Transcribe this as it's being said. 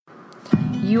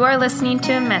You are listening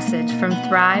to a message from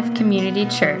Thrive Community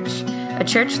Church, a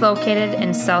church located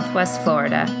in Southwest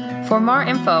Florida. For more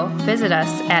info, visit us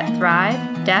at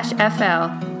thrive-fl.org.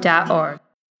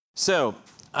 So,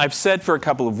 I've said for a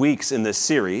couple of weeks in this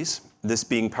series, this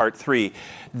being part 3,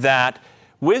 that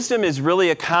wisdom is really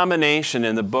a combination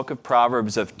in the book of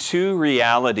Proverbs of two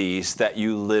realities that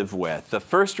you live with. The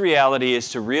first reality is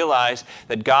to realize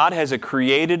that God has a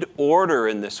created order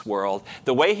in this world,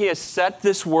 the way He has set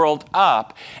this world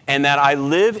up, and that I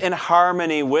live in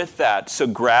harmony with that. So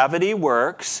gravity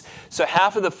works. So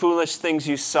half of the foolish things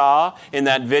you saw in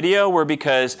that video were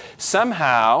because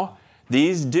somehow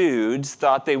these dudes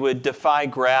thought they would defy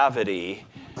gravity,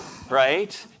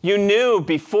 right? You knew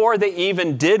before they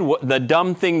even did the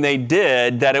dumb thing they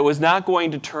did that it was not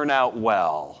going to turn out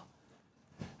well.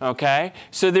 Okay?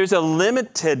 So there's a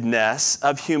limitedness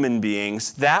of human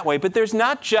beings that way, but there's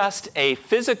not just a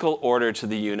physical order to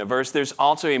the universe, there's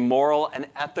also a moral and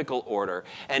ethical order.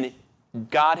 And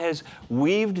God has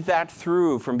weaved that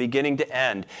through from beginning to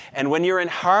end. And when you're in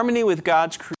harmony with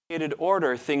God's created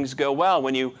order, things go well.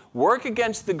 When you work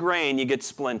against the grain, you get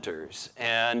splinters.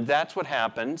 And that's what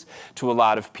happens to a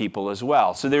lot of people as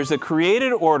well. So there's a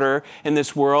created order in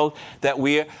this world that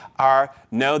we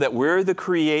know that we're the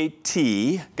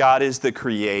createe. God is the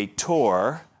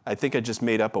creator. I think I just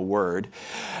made up a word.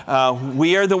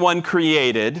 We are the one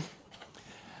created.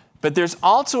 But there's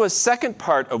also a second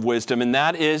part of wisdom, and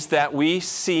that is that we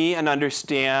see and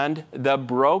understand the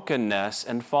brokenness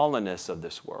and fallenness of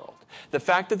this world. The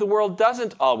fact that the world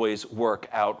doesn't always work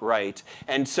out right.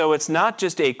 And so it's not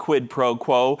just a quid pro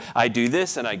quo, I do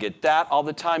this and I get that all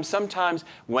the time. Sometimes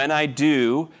when I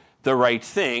do the right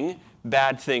thing,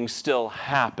 bad things still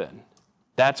happen.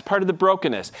 That's part of the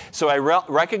brokenness. So I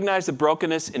recognize the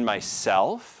brokenness in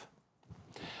myself.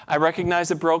 I recognize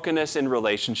the brokenness in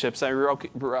relationships. I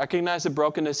recognize the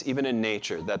brokenness even in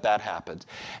nature, that happens.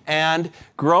 And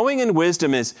growing in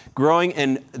wisdom is growing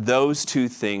in those two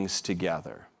things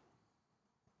together.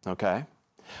 Okay?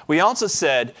 We also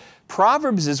said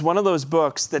Proverbs is one of those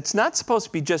books that's not supposed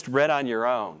to be just read on your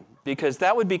own, because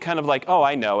that would be kind of like, oh,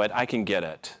 I know it, I can get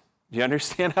it. Do you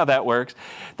understand how that works?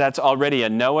 That's already a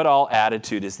know-it-all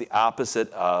attitude, is the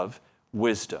opposite of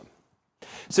wisdom.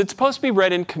 So it's supposed to be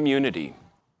read in community.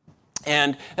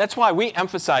 And that's why we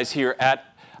emphasize here at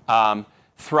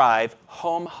Thrive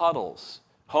home huddles.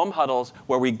 Home huddles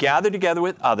where we gather together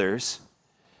with others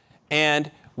and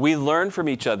we learn from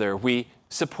each other. We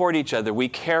support each other. We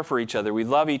care for each other. We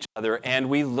love each other. And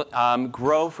we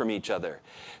grow from each other.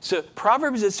 So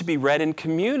Proverbs is to be read in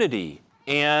community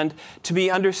and to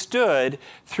be understood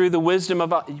through the wisdom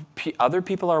of other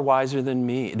people are wiser than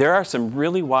me. There are some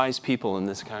really wise people in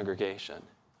this congregation,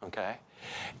 okay?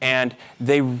 And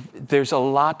there's a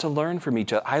lot to learn from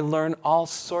each other. I learn all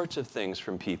sorts of things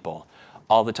from people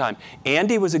all the time.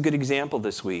 Andy was a good example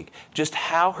this week, just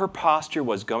how her posture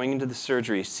was going into the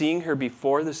surgery, seeing her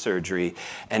before the surgery,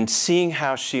 and seeing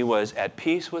how she was at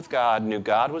peace with God, knew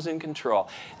God was in control.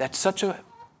 That's such a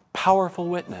powerful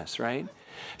witness, right?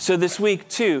 So this week,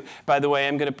 too, by the way,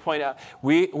 I'm going to point out,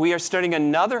 we are starting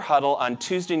another huddle on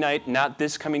Tuesday night, not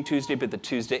this coming Tuesday, but the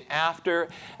Tuesday after,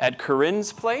 at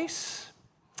Corinne's place,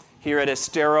 here at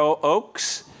Estero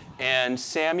Oaks, and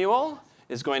Samuel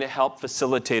is going to help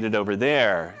facilitate it over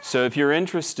there. So if you're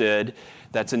interested,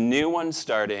 that's a new one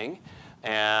starting,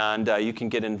 and you can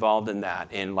get involved in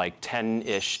that in like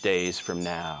 10-ish days from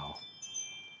now.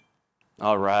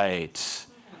 All right.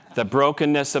 The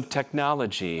brokenness of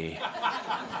technology.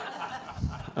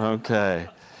 Okay.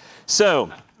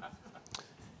 So,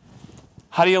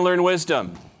 how do you learn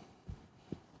wisdom?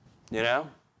 You know?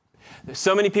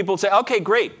 So many people say, okay,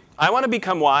 great. I want to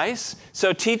become wise,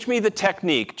 so teach me the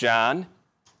technique, John.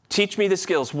 Teach me the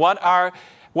skills.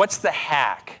 What's the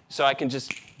hack so I can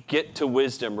just get to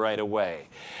wisdom right away?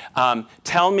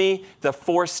 Tell me the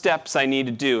 4 steps I need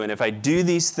to do, and if I do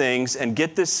these things and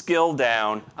get this skill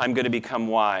down, I'm going to become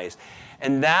wise.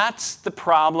 And that's the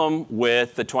problem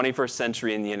with the 21st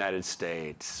century in the United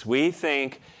States. We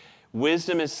think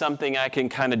wisdom is something I can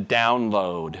kind of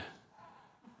download.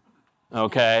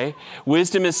 Okay?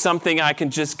 Wisdom is something I can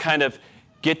just kind of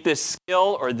get this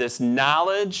skill or this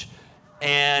knowledge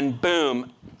and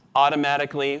boom,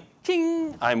 automatically,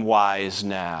 ting, I'm wise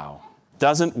now.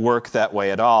 Doesn't work that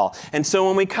way at all. And so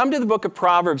when we come to the book of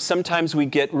Proverbs, sometimes we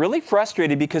get really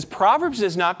frustrated because Proverbs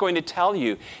is not going to tell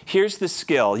you, here's the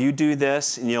skill, you do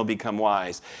this and you'll become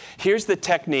wise. Here's the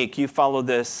technique, you follow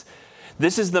this.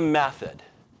 This is the method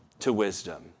to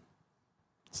wisdom.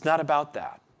 It's not about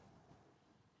that.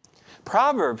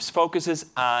 Proverbs focuses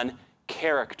on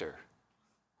character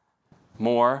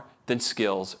more than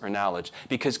skills or knowledge,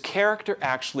 because character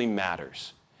actually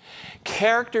matters.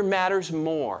 Character matters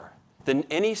more than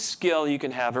any skill you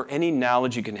can have or any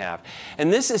knowledge you can have.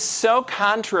 And this is so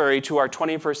contrary to our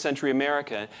 21st century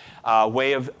American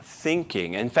way of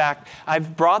thinking. In fact,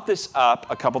 I've brought this up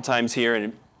a couple times here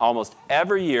and almost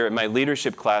every year in my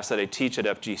leadership class that I teach at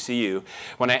FGCU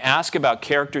when I ask about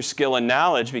character, skill, and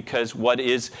knowledge, because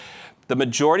the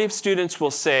majority of students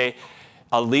will say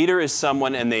a leader is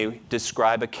someone and they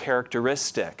describe a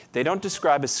characteristic. They don't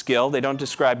describe a skill, they don't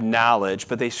describe knowledge,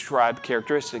 but they describe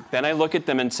characteristic. Then I look at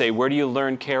them and say, where do you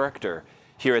learn character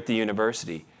here at the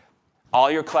university? All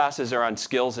your classes are on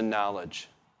skills and knowledge.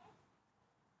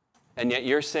 And yet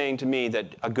you're saying to me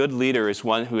that a good leader is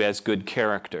one who has good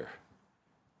character.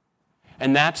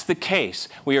 And that's the case.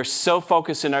 We are so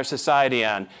focused in our society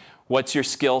on what's your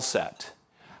skill set?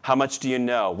 How much do you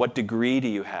know? What degree do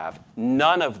you have?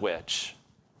 None of which,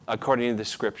 according to the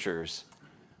scriptures,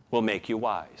 will make you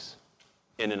wise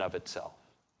in and of itself.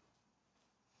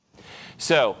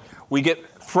 So we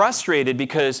get frustrated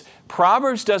because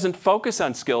Proverbs doesn't focus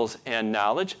on skills and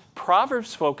knowledge.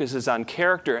 Proverbs focuses on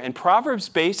character. And Proverbs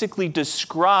basically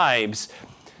describes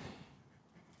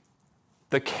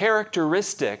the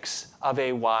characteristics of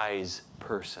a wise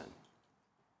person.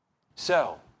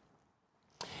 So,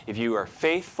 if you are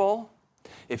faithful,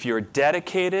 if you're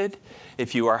dedicated,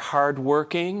 if you are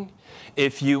hardworking,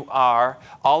 if you are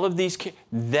all of these,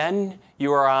 then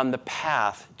you are on the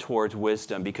path towards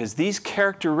wisdom, because these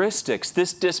characteristics,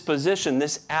 this disposition,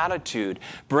 this attitude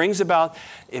brings about,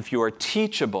 if you are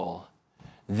teachable,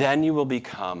 then you will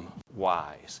become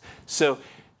wise. So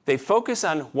they focus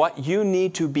on what you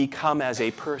need to become as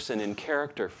a person in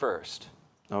character first,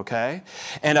 okay?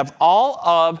 And of all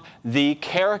of the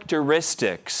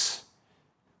characteristics,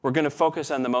 we're going to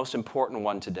focus on the most important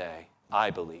one today,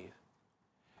 I believe,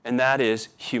 and that is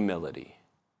humility.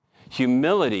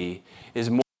 Humility is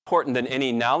more important than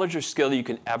any knowledge or skill you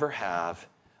can ever have,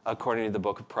 according to the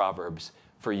book of Proverbs,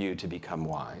 for you to become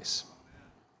wise.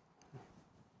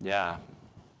 Yeah.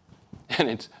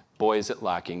 And boy, is it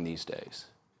lacking these days.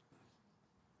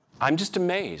 I'm just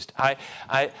amazed.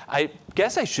 I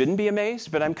guess I shouldn't be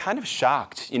amazed, but I'm kind of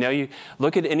shocked. You know, you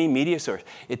look at any media source,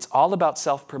 it's all about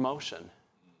self-promotion,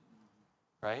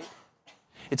 right?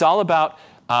 It's all about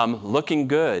looking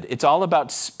good. It's all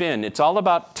about spin. It's all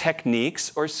about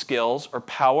techniques or skills or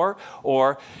power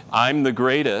or I'm the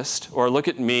greatest or look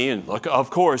at me and look, of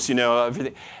course, you know,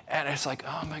 everything. And it's like,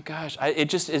 oh my gosh, it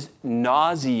just is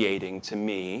nauseating to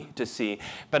me to see.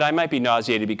 But I might be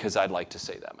nauseated because I'd like to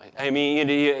say that. I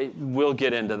mean, we'll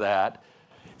get into that.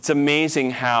 It's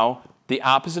amazing how the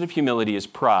opposite of humility is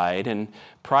pride, and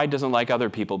pride doesn't like other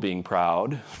people being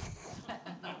proud.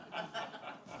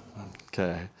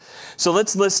 Okay. So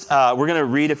let's list, we're going to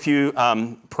read a few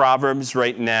Proverbs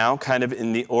right now, kind of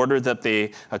in the order that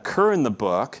they occur in the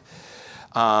book,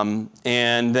 and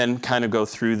then kind of go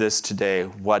through this today,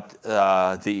 what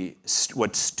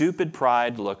stupid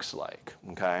pride looks like,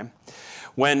 okay?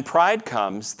 When pride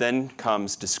comes, then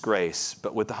comes disgrace,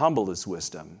 but with the humble is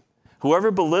wisdom.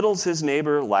 Whoever belittles his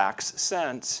neighbor lacks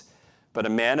sense, but a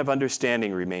man of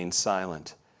understanding remains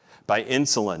silent. By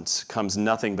insolence comes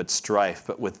nothing but strife,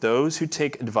 but with those who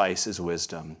take advice is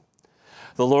wisdom.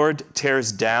 The Lord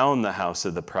tears down the house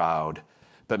of the proud,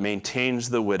 but maintains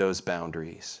the widow's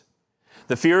boundaries.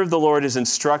 The fear of the Lord is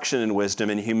instruction in wisdom,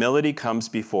 and humility comes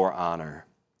before honor.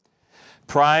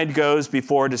 Pride goes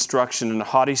before destruction, and a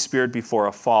haughty spirit before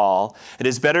a fall. It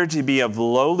is better to be of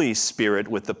lowly spirit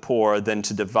with the poor than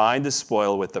to divide the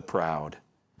spoil with the proud.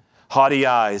 Haughty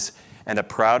eyes and a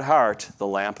proud heart, the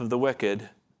lamp of the wicked,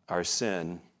 our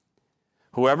sin.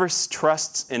 Whoever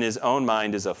trusts in his own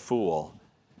mind is a fool,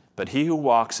 but he who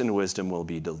walks in wisdom will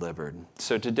be delivered.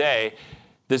 So today,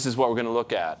 this is what we're going to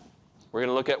look at. We're going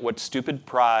to look at what stupid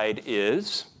pride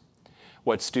is,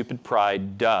 what stupid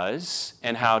pride does,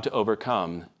 and how to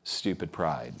overcome stupid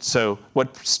pride. So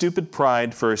what stupid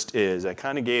pride first is, I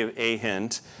kind of gave a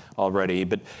hint already,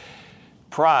 but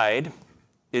pride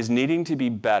is needing to be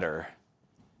better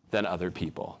than other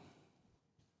people.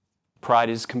 Pride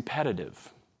is competitive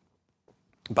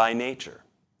by nature.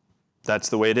 That's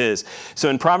the way it is. So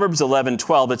in Proverbs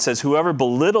 11:12, it says, whoever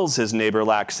belittles his neighbor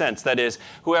lacks sense. That is,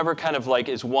 whoever kind of like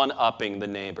is one-upping the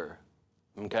neighbor.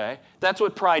 Okay? That's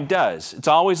what pride does. It's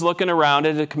always looking around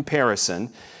at a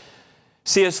comparison.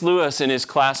 C.S. Lewis, in his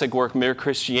classic work, Mere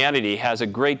Christianity, has a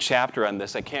great chapter on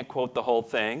this. I can't quote the whole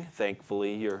thing.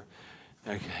 Thankfully, you're...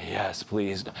 Okay, yes,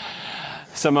 please.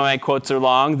 Some of my quotes are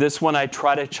long. This one I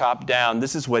try to chop down.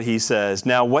 This is what he says.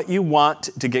 Now, what you want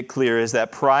to get clear is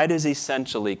that pride is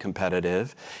essentially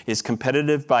competitive, is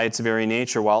competitive by its very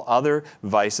nature, while other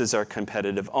vices are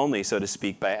competitive only, so to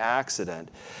speak, by accident.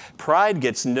 Pride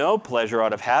gets no pleasure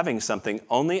out of having something,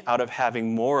 only out of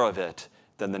having more of it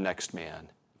than the next man.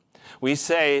 We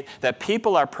say that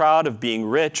people are proud of being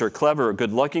rich or clever or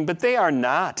good looking, but they are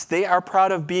not. They are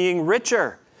proud of being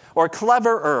richer or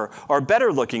cleverer or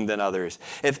better looking than others.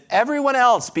 If everyone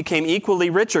else became equally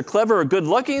rich or clever or good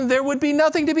looking, there would be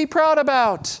nothing to be proud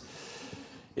about.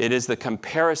 It is the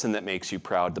comparison that makes you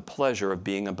proud, the pleasure of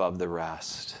being above the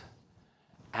rest.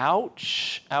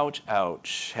 Ouch, ouch,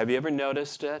 ouch. Have you ever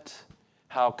noticed it?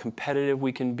 How competitive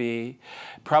we can be.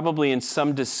 Probably in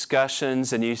some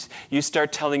discussions, and you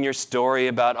start telling your story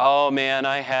about, oh man,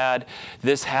 I had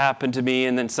this happen to me,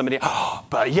 and then somebody, oh,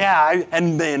 but yeah,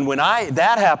 and then when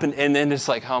that happened, and then it's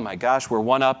like, oh my gosh, we're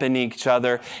one-upping each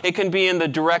other. It can be in the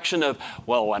direction of,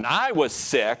 well, when I was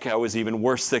sick, I was even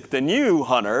worse sick than you,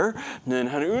 Hunter. And then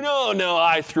Hunter, no,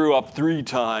 I threw up 3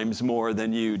 times more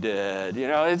than you did. You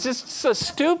know, it's just the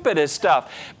stupidest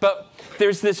stuff. But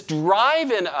there's this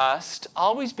drive in us to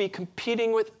always be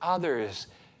competing with others.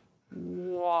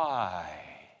 Why?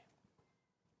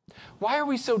 Why are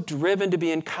we so driven to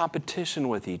be in competition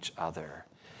with each other?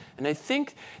 And I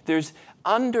think there's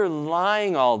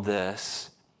underlying all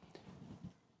this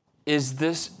is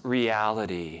this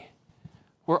reality.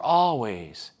 We're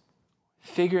always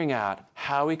figuring out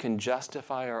how we can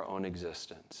justify our own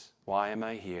existence. Why am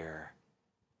I here?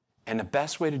 And the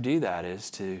best way to do that is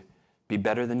to be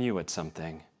better than you at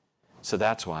something. So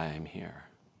that's why I'm here.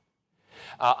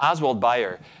 Oswald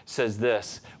Bayer says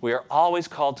this: we are always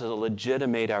called to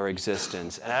legitimate our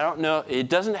existence. And I don't know, it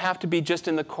doesn't have to be just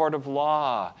in the court of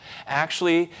law.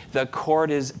 Actually, the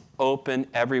court is open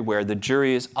everywhere. The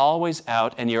jury is always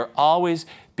out, and you're always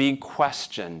being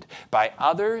questioned by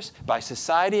others, by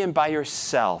society, and by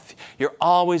yourself. You're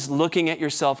always looking at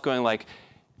yourself going like,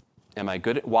 am I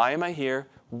good? Why am I here?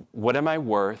 What am I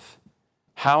worth?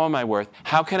 How am I worth?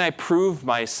 How can I prove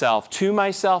myself to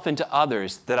myself and to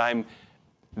others that I'm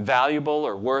valuable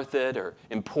or worth it or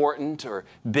important or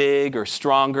big or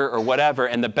stronger or whatever?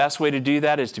 And the best way to do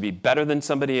that is to be better than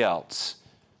somebody else.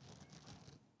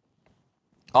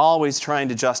 Always trying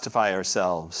to justify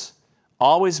ourselves.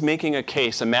 Always making a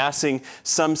case, amassing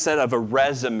some set of a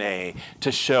resume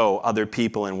to show other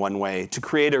people in one way, to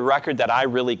create a record that I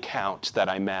really count, that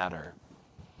I matter.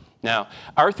 Now,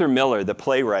 Arthur Miller, the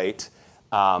playwright,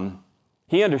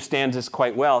 he understands this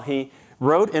quite well. He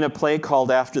wrote in a play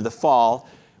called After the Fall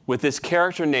with this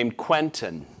character named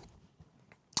Quentin.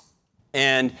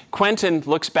 And Quentin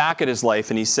looks back at his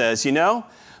life and he says, you know,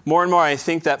 more and more I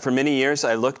think that for many years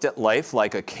I looked at life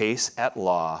like a case at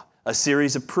law, a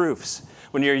series of proofs.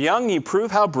 When you're young, you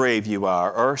prove how brave you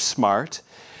are or smart,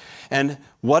 and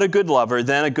what a good lover,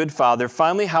 then a good father,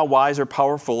 finally how wise or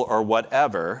powerful or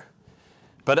whatever.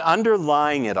 But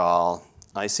underlying it all,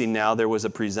 I see now there was a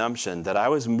presumption that I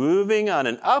was moving on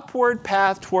an upward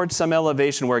path towards some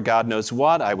elevation where God knows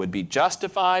what, I would be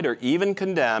justified or even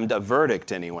condemned, a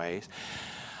verdict anyways.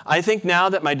 I think now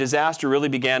that my disaster really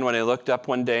began when I looked up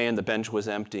one day and the bench was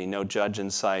empty, no judge in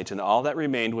sight, and all that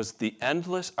remained was the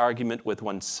endless argument with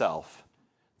oneself,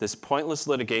 this pointless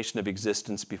litigation of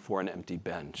existence before an empty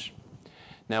bench.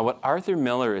 Now what Arthur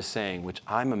Miller is saying, which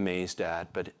I'm amazed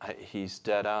at, but he's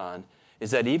dead on, is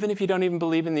that even if you don't even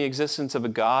believe in the existence of a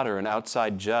God or an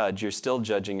outside judge, you're still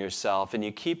judging yourself, and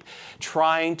you keep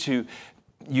trying to,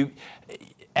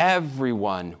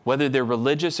 everyone, whether they're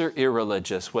religious or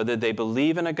irreligious, whether they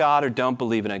believe in a God or don't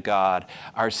believe in a God,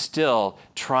 are still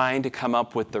trying to come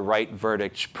up with the right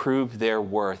verdict, prove their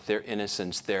worth, their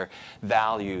innocence, their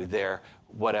value, their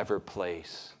whatever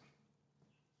place.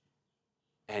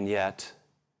 And yet,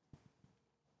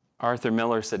 Arthur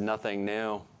Miller said nothing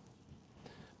new.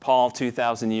 Paul,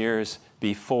 2,000 years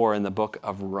before in the book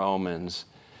of Romans,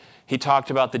 he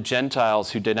talked about the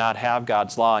Gentiles who did not have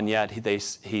God's law, and yet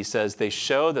he says they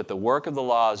show that the work of the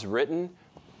law is written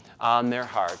on their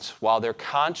hearts, while their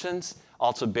conscience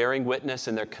also bearing witness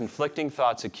and their conflicting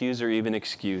thoughts accuse or even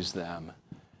excuse them.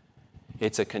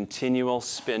 It's a continual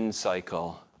spin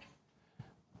cycle.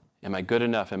 Am I good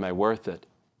enough? Am I worth it?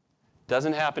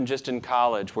 Doesn't happen just in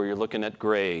college where you're looking at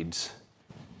grades.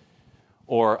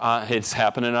 Or it's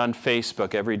happening on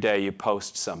Facebook every day. You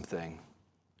post something.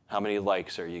 How many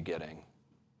likes are you getting?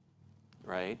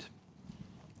 Right?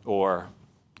 Or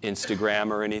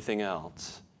Instagram or anything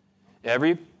else.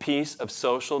 Every piece of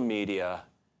social media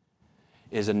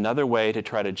is another way to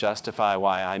try to justify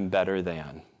why I'm better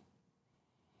than.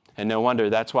 And no wonder,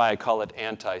 that's why I call it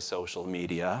anti-social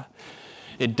media.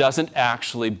 It doesn't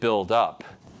actually build up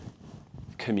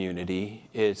community.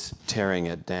 It's tearing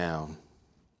it down.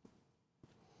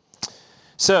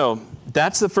 So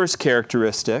that's the first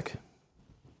characteristic,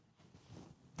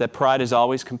 that pride is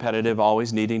always competitive,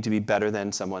 always needing to be better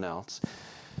than someone else.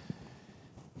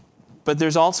 But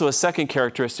there's also a second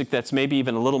characteristic that's maybe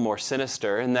even a little more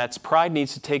sinister, and that's pride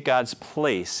needs to take God's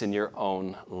place in your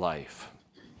own life.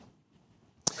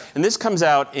 And this comes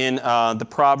out in the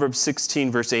Proverbs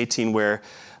 16, verse 18, where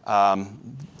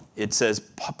it says,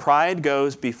 pride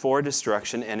goes before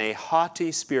destruction and a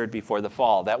haughty spirit before the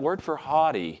fall. That word for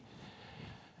haughty,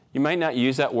 you might not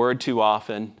use that word too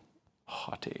often.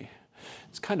 Haughty.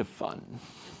 It's kind of fun.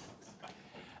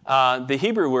 The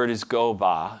Hebrew word is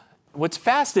gobah. What's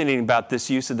fascinating about this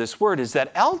use of this word is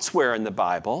that elsewhere in the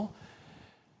Bible,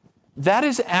 that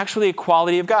is actually a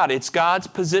quality of God. It's God's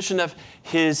position of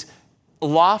his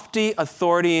lofty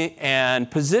authority and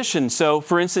position. So,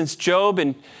 for instance, Job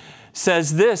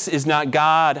says this, is not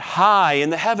God high in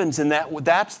the heavens? And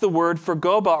that's the word for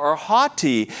gobah or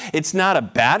haughty. It's not a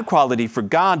bad quality for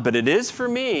God, but it is for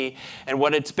me. And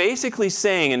what it's basically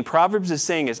saying, and Proverbs is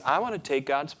saying, is I want to take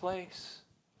God's place.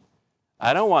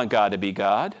 I don't want God to be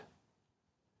God.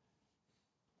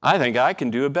 I think I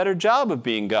can do a better job of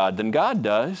being God than God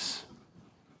does.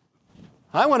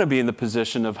 I want to be in the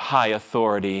position of high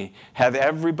authority, have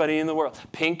everybody in the world,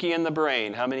 pinky in the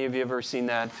brain. How many of you have ever seen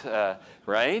that,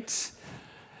 right?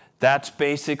 That's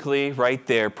basically right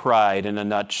there, pride in a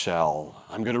nutshell.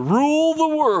 I'm going to rule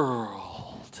the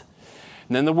world.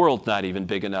 And then the world's not even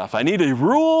big enough. I need to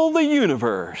rule the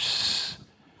universe.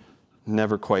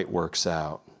 Never quite works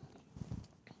out.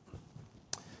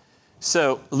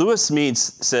 So Lewis Mead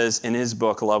says in his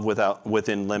book, Love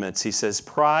Within Limits, he says,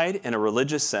 pride in a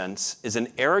religious sense is an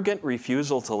arrogant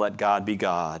refusal to let God be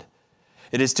God.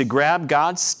 It is to grab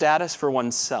God's status for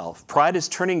oneself. Pride is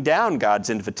turning down God's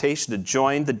invitation to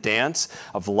join the dance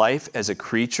of life as a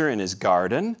creature in his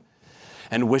garden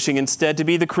and wishing instead to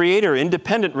be the creator,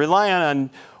 independent, relying on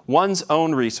one's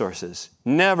own resources.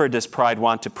 Never does pride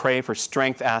want to pray for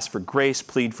strength, ask for grace,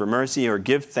 plead for mercy, or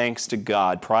give thanks to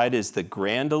God. Pride is the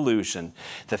grand illusion,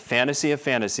 the fantasy of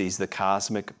fantasies, the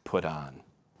cosmic put on.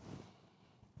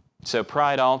 So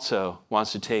pride also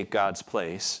wants to take God's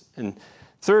place. And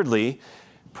thirdly,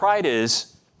 pride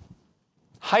is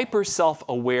hyper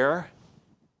self-aware,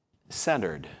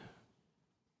 centered.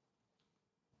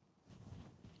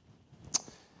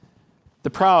 The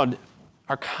proud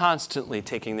are constantly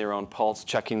taking their own pulse,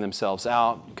 checking themselves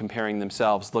out, comparing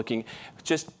themselves, looking,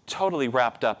 just totally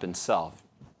wrapped up in self.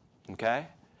 Okay?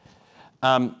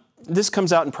 This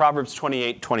comes out in Proverbs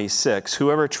 28:26.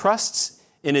 Whoever trusts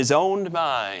in his own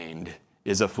mind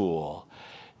is a fool.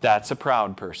 That's a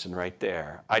proud person right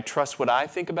there. I trust what I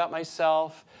think about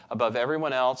myself above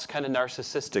everyone else, kind of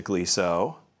narcissistically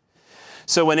so.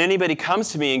 So when anybody comes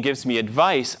to me and gives me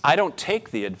advice, I don't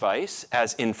take the advice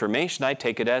as information. I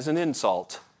take it as an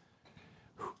insult.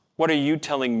 What are you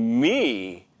telling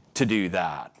me to do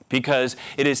that? Because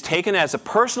it is taken as a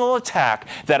personal attack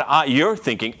that you're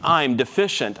thinking I'm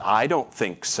deficient. I don't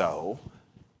think so.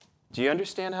 Do you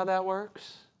understand how that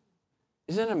works?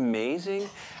 Isn't it amazing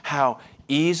how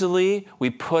easily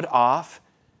we put off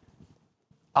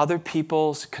other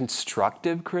people's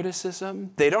constructive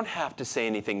criticism? They don't have to say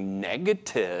anything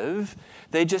negative.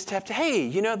 They just have to, hey,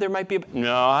 there might be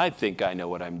no, I think I know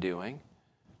what I'm doing.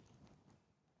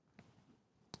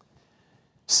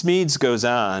 Smedes goes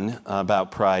on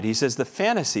about pride. He says, the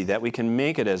fantasy that we can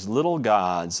make it as little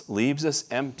gods leaves us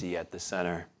empty at the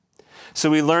center. So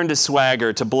we learn to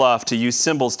swagger, to bluff, to use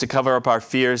symbols to cover up our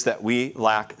fears that we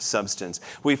lack substance.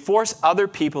 We force other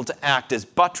people to act as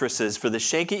buttresses for the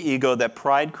shaky ego that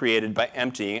pride created by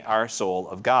emptying our soul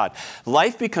of God.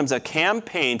 Life becomes a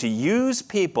campaign to use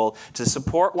people to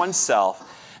support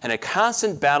oneself and a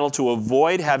constant battle to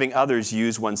avoid having others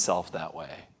use oneself that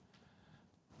way.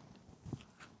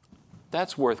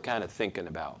 That's worth kind of thinking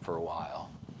about for a while,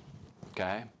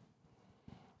 okay?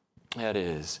 That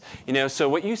is. So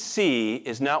what you see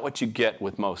is not what you get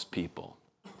with most people.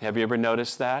 Have you ever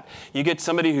noticed that? You get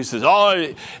somebody who says,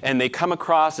 oh, and they come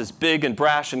across as big and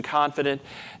brash and confident.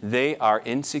 They are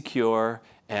insecure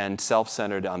and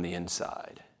self-centered on the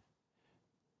inside.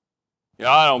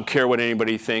 I don't care what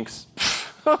anybody thinks.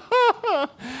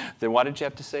 Then why did you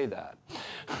have to say that?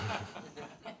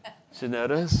 Did you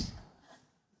notice?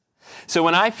 So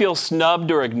when I feel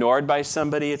snubbed or ignored by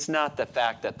somebody, it's not the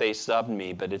fact that they snubbed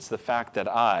me, but it's the fact that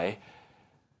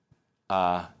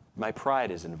my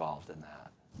pride is involved in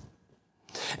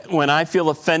that. When I feel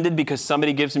offended because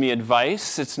somebody gives me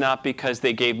advice, it's not because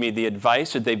they gave me the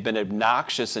advice or they've been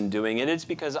obnoxious in doing it. It's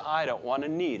because I don't want to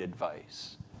need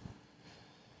advice.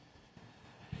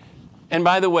 And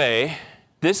by the way,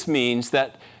 this means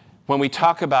that when we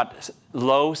talk about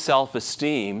low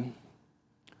self-esteem,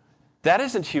 that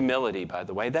isn't humility, by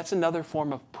the way. That's another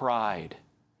form of pride.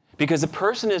 Because the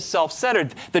person is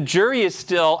self-centered. The jury is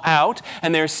still out,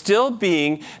 and they're still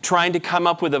trying to come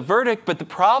up with a verdict. But the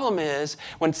problem is,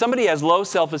 when somebody has low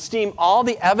self-esteem, all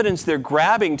the evidence they're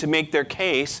grabbing to make their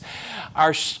case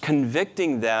are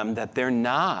convicting them that they're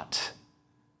not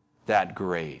that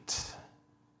great.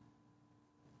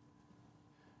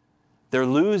 They're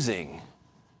losing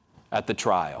at the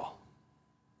trial,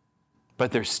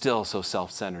 but they're still so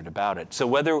self-centered about it. So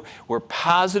whether we're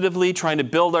positively trying to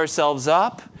build ourselves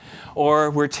up or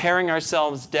we're tearing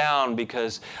ourselves down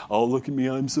because, oh, look at me,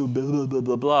 I'm so blah, blah, blah,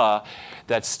 blah, blah,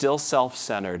 that's still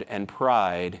self-centered, and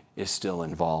pride is still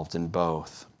involved in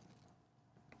both.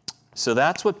 So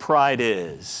that's what pride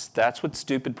is. That's what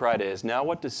stupid pride is. Now,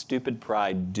 what does stupid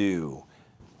pride do?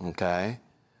 Okay?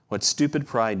 What stupid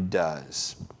pride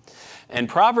does. And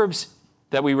Proverbs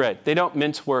that we read, they don't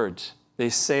mince words. They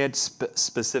say it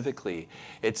specifically.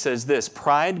 It says this: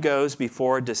 pride goes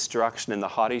before destruction and the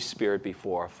haughty spirit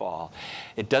before a fall.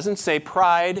 It doesn't say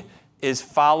pride is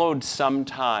followed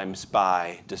sometimes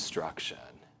by destruction.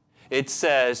 It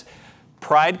says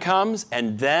pride comes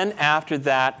and then after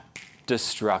that,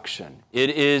 destruction. It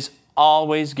is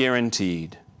always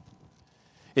guaranteed.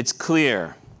 It's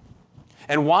clear.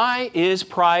 And why is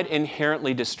pride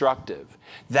inherently destructive?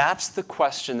 That's the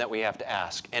question that we have to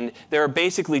ask. And there are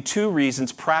basically two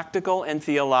reasons, practical and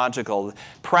theological.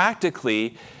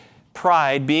 Practically,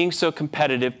 pride being so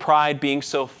competitive, pride being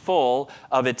so full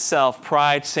of itself,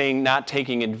 pride saying not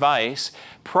taking advice,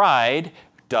 pride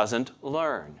doesn't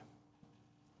learn.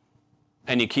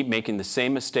 And you keep making the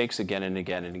same mistakes again and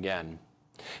again and again.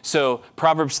 So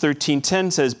Proverbs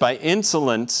 13:10 says, by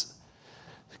insolence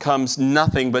comes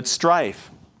nothing but strife.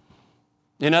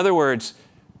 In other words,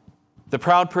 the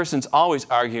proud person's always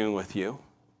arguing with you,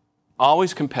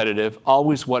 always competitive,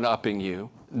 always one-upping you.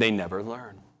 They never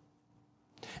learn.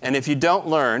 And if you don't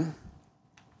learn,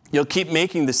 you'll keep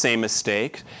making the same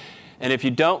mistake. And if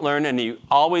you don't learn and you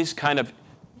always kind of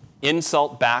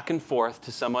insult back and forth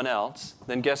to someone else,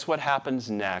 then guess what happens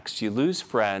next? You lose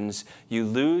friends, you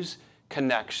lose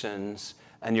connections,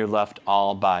 and you're left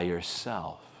all by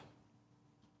yourself.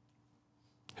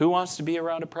 Who wants to be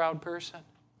around a proud person?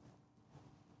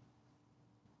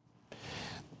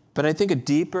 But I think a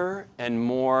deeper and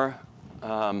more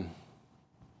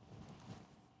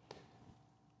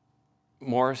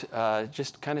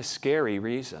just kind of scary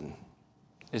reason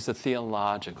is the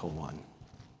theological one.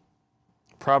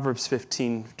 Proverbs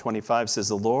 15:25 says,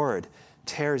 the Lord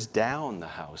tears down the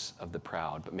house of the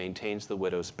proud, but maintains the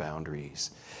widow's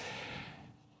boundaries.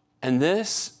 And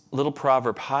this little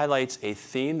proverb highlights a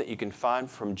theme that you can find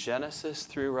from Genesis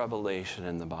through Revelation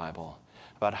in the Bible,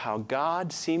 about how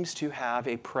God seems to have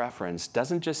a preference,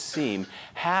 doesn't just seem,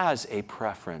 has a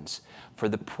preference for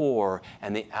the poor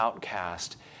and the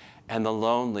outcast and the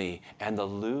lonely and the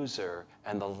loser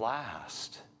and the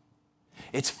last.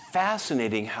 It's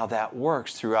fascinating how that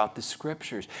works throughout the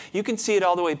Scriptures. You can see it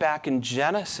all the way back in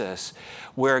Genesis,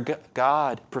 where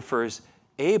God prefers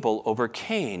Abel over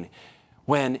Cain,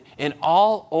 when in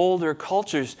all older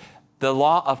cultures, the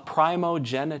law of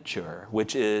primogeniture,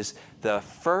 which is the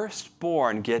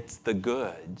firstborn gets the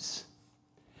goods.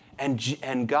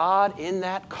 And God in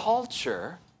that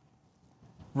culture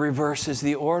reverses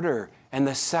the order, and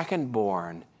the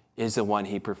secondborn is the one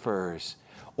he prefers.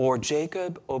 Or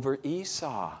Jacob over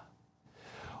Esau,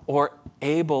 or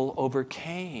Abel over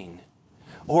Cain.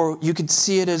 Or you could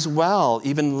see it as well,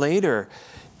 even later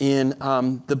in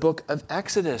the book of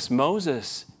Exodus.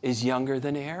 Moses is younger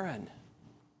than Aaron.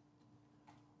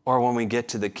 Or when we get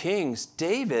to the Kings,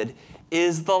 David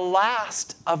is the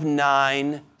last of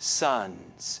 9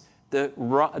 sons.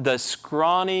 The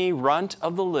scrawny runt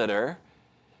of the litter.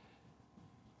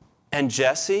 And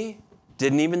Jesse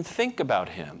didn't even think about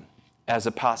him as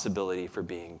a possibility for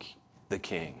being the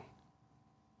king.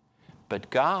 But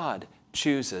God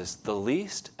chooses the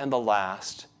least and the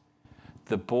last,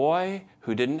 the boy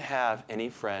who didn't have any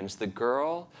friends, the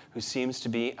girl who seems to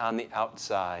be on the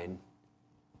outside,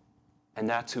 and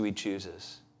that's who he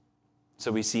chooses.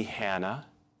 So we see Hannah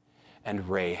and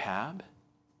Rahab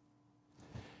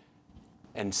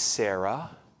and Sarah.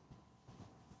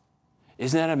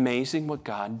 Isn't that amazing what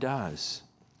God does?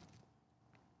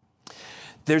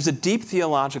 There's a deep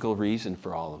theological reason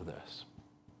for all of this.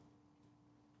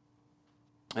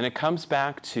 And it comes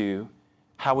back to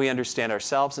how we understand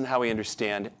ourselves and how we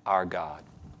understand our God.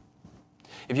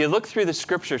 If you look through the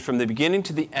scriptures from the beginning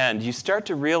to the end, you start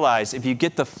to realize, if you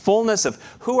get the fullness of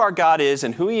who our God is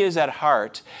and who he is at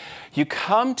heart, you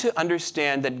come to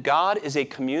understand that God is a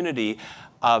community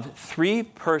of three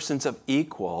persons of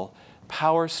equal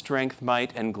power, strength,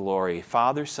 might, and glory.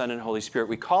 Father, Son, and Holy Spirit.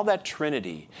 We call that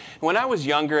Trinity. When I was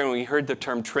younger and we heard the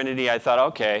term Trinity, I thought,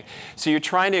 okay, so you're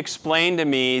trying to explain to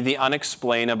me the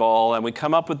unexplainable, and we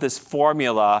come up with this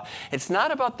formula. It's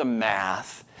not about the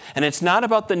math, and it's not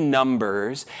about the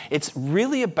numbers. It's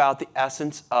really about the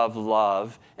essence of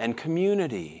love and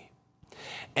community.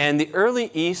 And the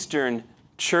early Eastern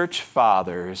church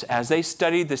fathers, as they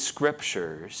studied the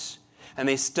scriptures, and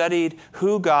they studied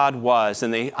who God was,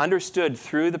 and they understood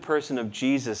through the person of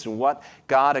Jesus and what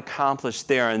God accomplished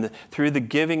there, and through the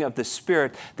giving of the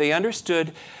Spirit, they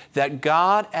understood that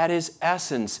God at his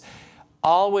essence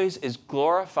always is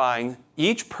glorifying,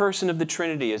 each person of the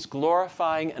Trinity is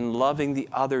glorifying and loving the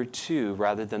other two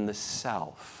rather than the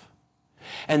self.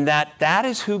 And that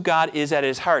is who God is at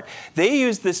his heart. They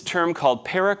use this term called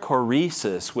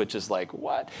perichoresis, which is like,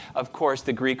 what? Of course,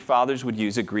 the Greek fathers would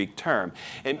use a Greek term.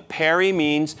 And peri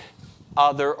means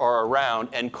other or around,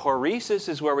 and choresis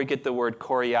is where we get the word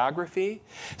choreography.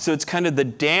 So it's kind of the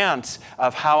dance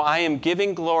of how I am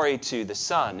giving glory to the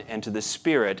Son and to the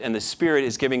Spirit, and the Spirit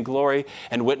is giving glory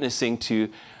and witnessing to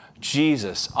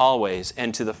Jesus always,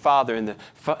 and to the Father,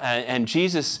 and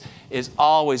Jesus is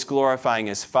always glorifying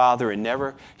his Father, and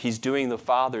never, he's doing the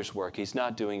Father's work. He's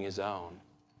not doing his own.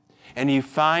 And you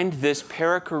find this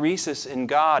perichoresis in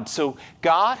God. So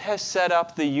God has set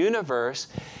up the universe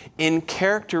in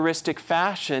characteristic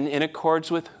fashion in accordance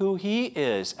with who he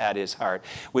is at his heart,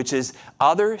 which is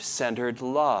other-centered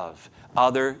love,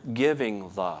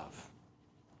 other-giving love.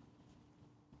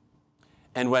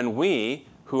 And when we,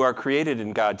 who are created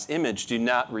in God's image, do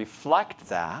not reflect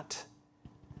that,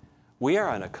 we are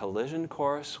on a collision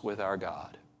course with our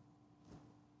God.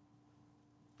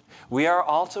 We are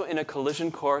also in a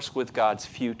collision course with God's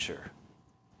future,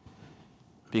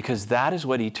 because that is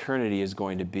what eternity is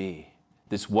going to be.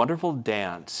 This wonderful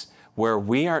dance where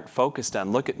we aren't focused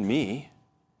on, look at me,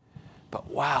 but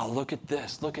wow, look at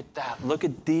this, look at that, look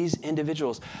at these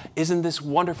individuals. Isn't this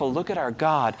wonderful? Look at our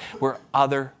God. We're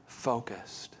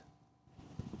other-focused.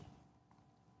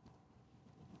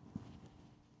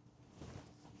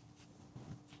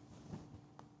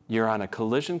 You're on a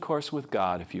collision course with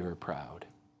God if you are proud.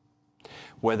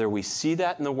 Whether we see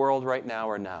that in the world right now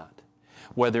or not.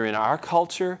 Whether in our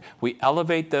culture we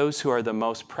elevate those who are the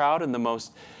most proud and the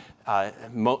most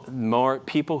more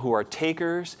people who are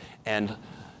takers and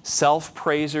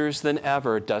self-praisers than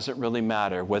ever, it doesn't really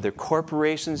matter. Whether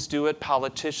corporations do it,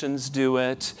 politicians do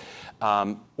it,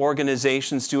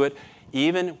 organizations do it,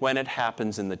 even when it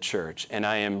happens in the church. And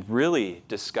I am really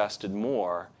disgusted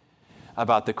more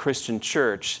about the Christian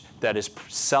church that is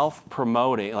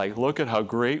self-promoting, like, look at how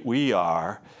great we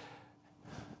are.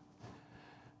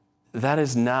 That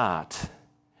is not.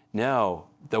 No,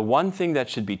 the one thing that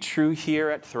should be true here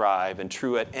at Thrive and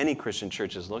true at any Christian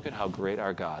church is look at how great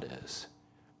our God is.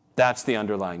 That's the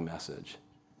underlying message.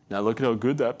 Now look at how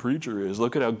good that preacher is.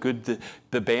 Look at how good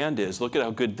the band is. Look at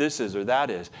how good this is or that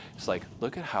is. It's like,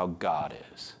 look at how God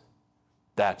is.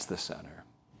 That's the center.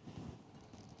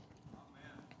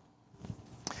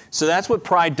 So that's what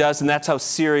pride does, and that's how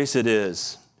serious it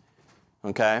is.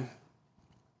 Okay?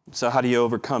 So how do you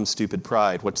overcome stupid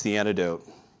pride? What's the antidote?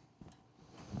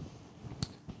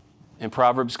 And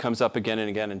Proverbs comes up again and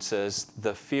again and says,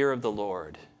 the fear of the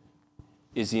Lord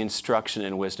is the instruction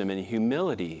in wisdom, and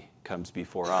humility comes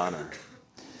before honor.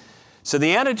 So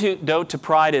the antidote to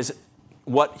pride is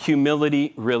what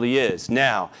humility really is.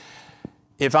 Now,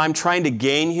 if I'm trying to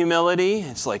gain humility,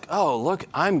 it's like, oh, look,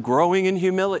 I'm growing in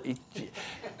humility.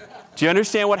 Do you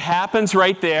understand what happens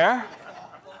right there?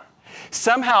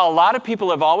 Somehow, a lot of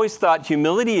people have always thought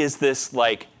humility is this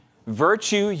like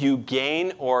virtue you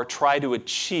gain or try to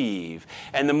achieve.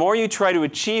 And the more you try to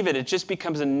achieve it, it just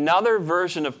becomes another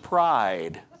version of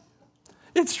pride.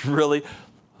 It's really,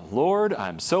 Lord,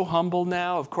 I'm so humble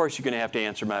now. Of course, you're going to have to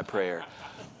answer my prayer.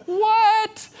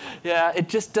 What? Yeah, it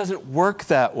just doesn't work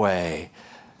that way.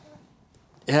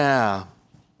 Yeah.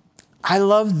 I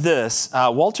love this.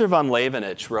 Walter von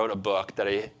Levenich wrote a book that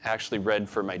I actually read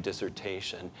for my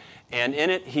dissertation. And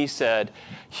in it, he said,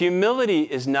 humility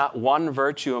is not one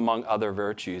virtue among other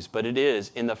virtues, but it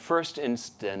is, in the first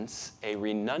instance, a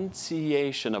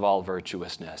renunciation of all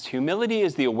virtuousness. Humility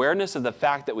is the awareness of the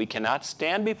fact that we cannot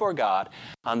stand before God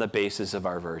on the basis of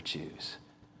our virtues.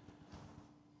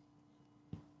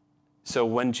 So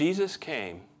when Jesus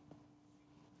came,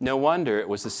 no wonder it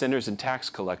was the sinners and tax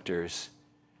collectors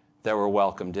that were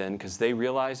welcomed in, because they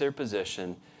realized their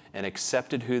position and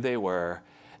accepted who they were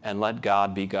and let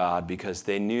God be God, because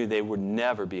they knew they would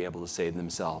never be able to save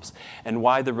themselves. And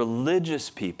why the religious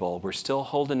people were still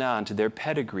holding on to their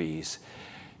pedigrees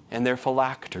and their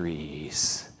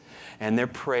phylacteries and their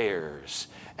prayers,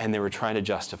 and they were trying to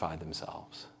justify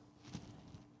themselves.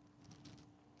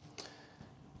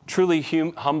 Truly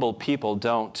humble people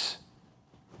don't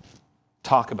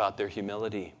talk about their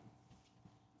humility.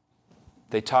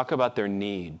 They talk about their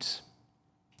needs,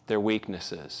 their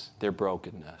weaknesses, their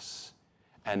brokenness,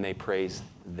 and they praise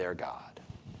their God.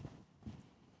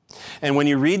 And when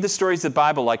you read the stories of the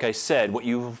Bible, like I said, what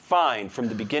you will find from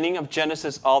the beginning of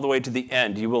Genesis all the way to the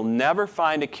end, you will never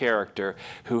find a character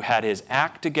who had his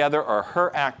act together or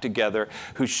her act together,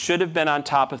 who should have been on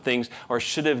top of things or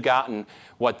should have gotten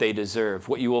what they deserve.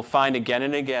 What you will find again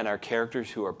and again are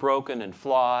characters who are broken and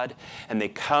flawed, and they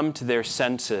come to their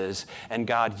senses, and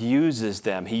God uses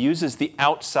them. He uses the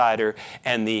outsider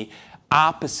and the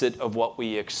opposite of what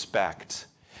we expect.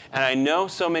 And I know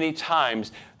so many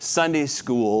times Sunday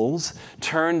schools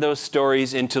turn those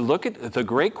stories into, look at the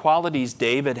great qualities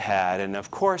David had, and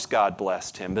of course God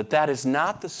blessed him. But that is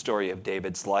not the story of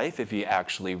David's life if you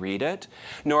actually read it,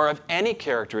 nor of any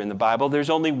character in the Bible. There's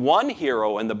only one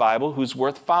hero in the Bible who's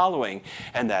worth following,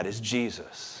 and that is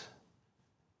Jesus.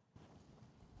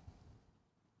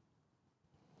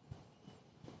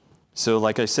 So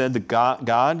like I said,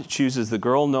 God chooses the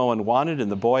girl no one wanted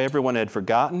and the boy everyone had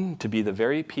forgotten to be the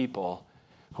very people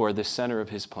who are the center of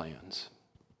his plans.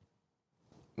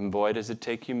 And boy, does it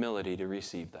take humility to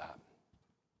receive that.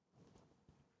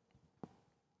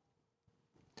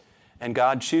 And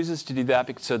God chooses to do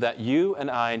that so that you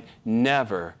and I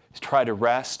never try to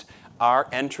rest our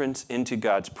entrance into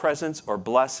God's presence or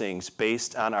blessings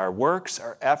based on our works,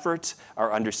 our efforts,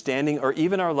 our understanding, or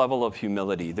even our level of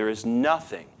humility. There is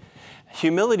nothing.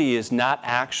 Humility is not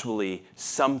actually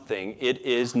something. It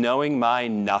is knowing my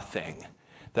nothing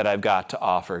that I've got to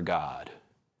offer God.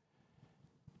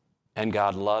 And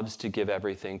God loves to give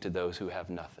everything to those who have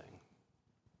nothing.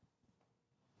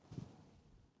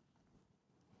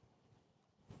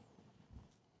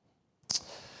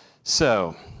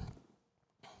 So,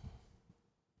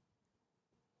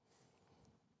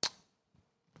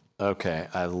 okay,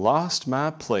 I lost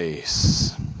my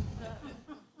place.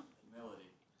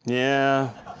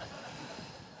 Yeah.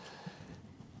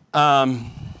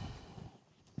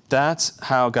 That's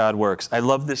how God works. I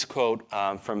love this quote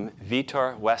from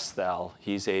Vitor Westphal.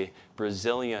 He's a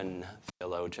Brazilian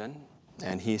theologian,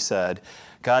 and he said,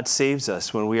 God saves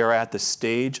us when we are at the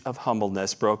stage of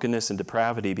humbleness, brokenness, and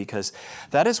depravity, because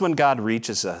that is when God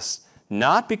reaches us,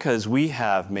 not because we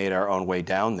have made our own way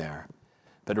down there,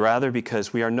 but rather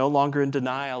because we are no longer in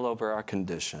denial over our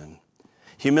condition.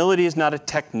 Humility is not a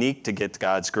technique to get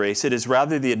God's grace. It is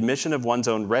rather the admission of one's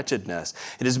own wretchedness.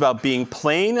 It is about being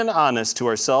plain and honest to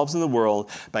ourselves and the world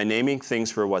by naming things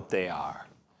for what they are.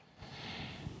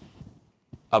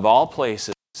 Of all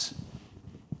places,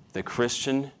 the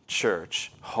Christian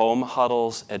church, home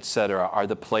huddles, etc., are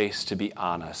the place to be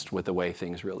honest with the way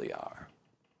things really are.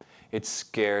 It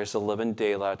scares the living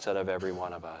daylights out of every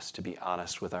one of us to be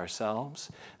honest with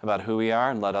ourselves about who we are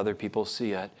and let other people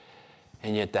see it.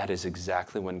 And yet that is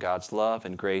exactly when God's love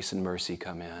and grace and mercy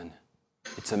come in.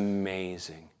 It's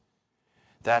amazing.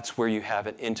 That's where you have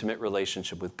an intimate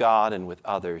relationship with God and with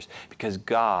others, because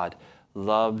God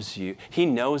loves you. He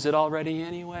knows it already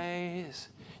anyways.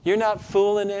 You're not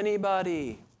fooling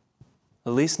anybody,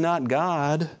 at least not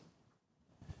God.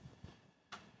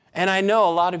 And I know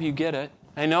a lot of you get it.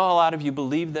 I know a lot of you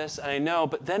believe this, I know,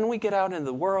 but then we get out into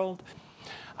the world.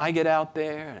 I get out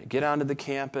there, and I get onto the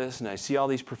campus, and I see all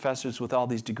these professors with all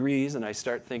these degrees, and I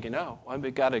start thinking, oh,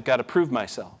 I've got to prove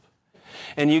myself.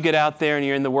 And you get out there, and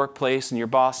you're in the workplace, and your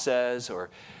boss says,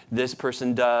 or this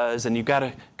person does, and you've got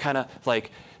to kind of like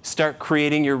start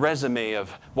creating your resume of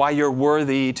why you're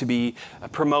worthy to be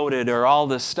promoted or all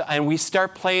this stuff. And we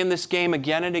start playing this game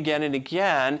again and again and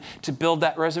again to build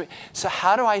that resume. So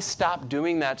how do I stop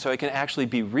doing that so I can actually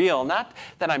be real? Not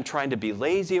that I'm trying to be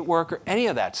lazy at work or any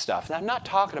of that stuff. I'm not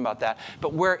talking about that.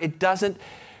 But where it doesn't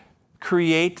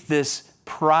create this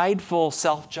prideful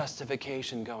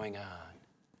self-justification going on.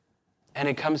 And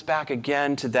it comes back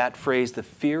again to that phrase, the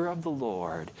fear of the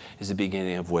Lord is the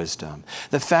beginning of wisdom.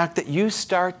 The fact that you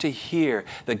start to hear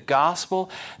the gospel,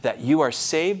 that you are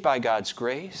saved by God's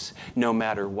grace, no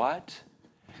matter what,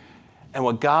 and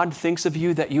what God thinks of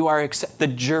you, that you are the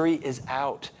jury is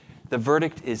out, the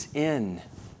verdict is in.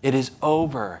 It is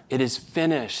over. It is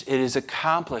finished. It is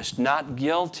accomplished, not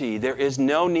guilty. There is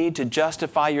no need to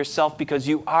justify yourself because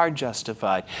you are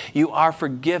justified. You are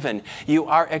forgiven. You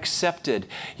are accepted.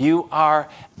 You are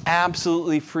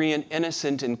absolutely free and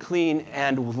innocent and clean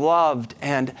and loved.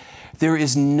 And there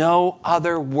is no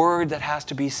other word that has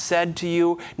to be said to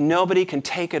you. Nobody can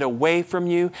take it away from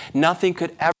you. Nothing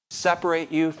could ever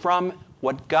separate you from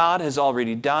what God has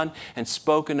already done and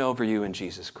spoken over you in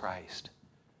Jesus Christ.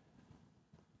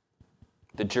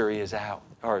 The jury is out,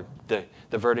 or the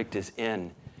verdict is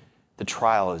in. The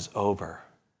trial is over.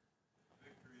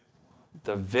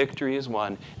 The victory is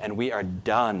won, and we are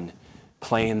done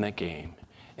playing the game.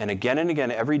 And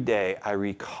again, every day, I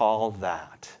recall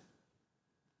that.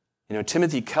 You know,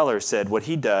 Timothy Keller said what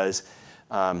he does,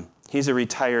 he's a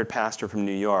retired pastor from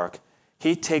New York.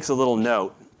 He takes a little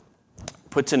note,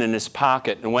 puts it in his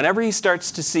pocket, and whenever he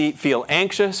starts to feel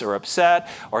anxious or upset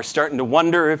or starting to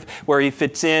wonder where he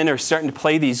fits in or starting to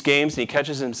play these games and he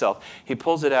catches himself, he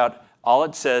pulls it out. All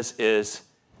it says is,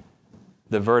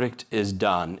 the verdict is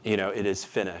done. You know, it is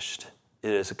finished.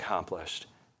 It is accomplished.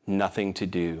 Nothing to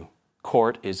do.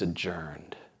 Court is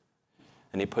adjourned.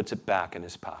 And he puts it back in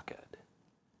his pocket.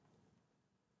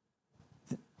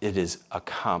 It is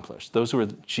accomplished. Those were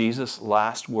Jesus'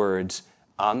 last words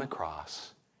on the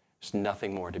cross. There's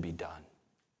nothing more to be done.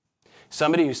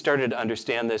 Somebody who started to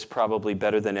understand this probably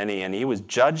better than any, and he was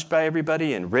judged by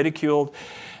everybody and ridiculed,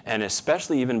 and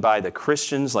especially even by the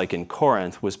Christians, like in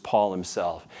Corinth, was Paul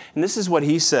himself. And this is what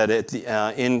he said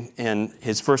in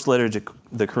his first letter to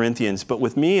the Corinthians, "But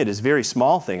with me it is a very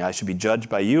small thing. I should be judged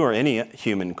by you or any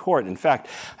human court. In fact,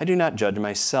 I do not judge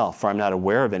myself, for I'm not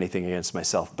aware of anything against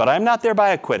myself. But I am not thereby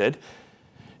acquitted.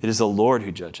 It is the Lord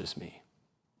who judges me."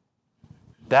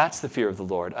 That's the fear of the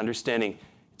Lord, understanding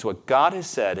it's what God has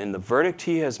said and the verdict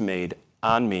he has made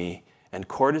on me, and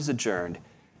court is adjourned,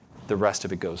 the rest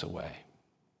of it goes away.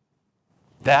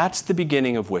 That's the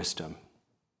beginning of wisdom.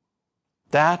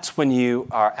 That's when you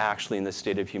are actually in the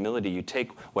state of humility. You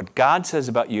take what God says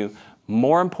about you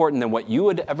more important than what you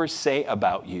would ever say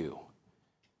about you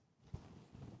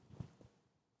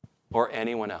or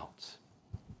anyone else.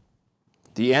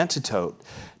 The antidote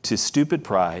to stupid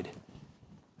pride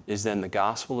is then the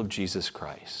gospel of Jesus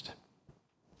Christ.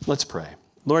 Let's pray.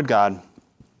 Lord God,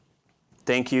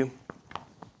 thank you.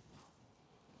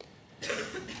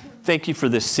 Thank you for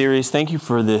this series. Thank you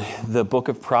for the book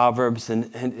of Proverbs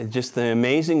and just the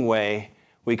amazing way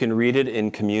we can read it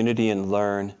in community and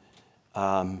learn.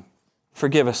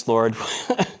 Forgive us, Lord.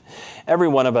 Every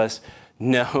one of us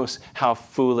knows how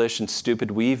foolish and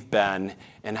stupid we've been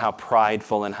and how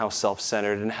prideful and how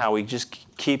self-centered and how we just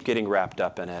keep getting wrapped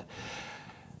up in it.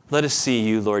 Let us see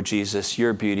you, Lord Jesus,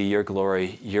 your beauty, your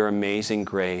glory, your amazing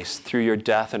grace through your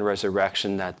death and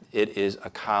resurrection, that it is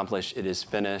accomplished, it is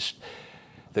finished.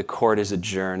 The court is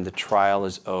adjourned, the trial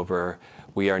is over.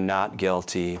 We are not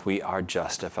guilty, we are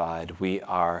justified,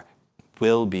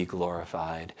 will be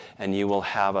glorified, and you will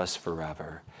have us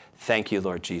forever. Thank you,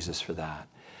 Lord Jesus, for that.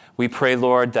 We pray,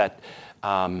 Lord, that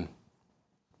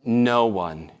no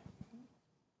one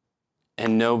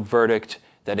and no verdict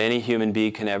that any human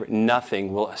being can ever,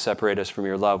 nothing will separate us from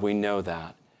your love. We know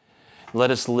that. Let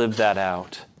us live that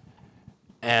out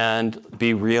and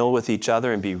be real with each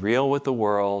other and be real with the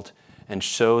world and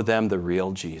show them the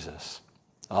real Jesus.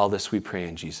 All this we pray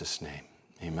in Jesus' name.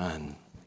 Amen.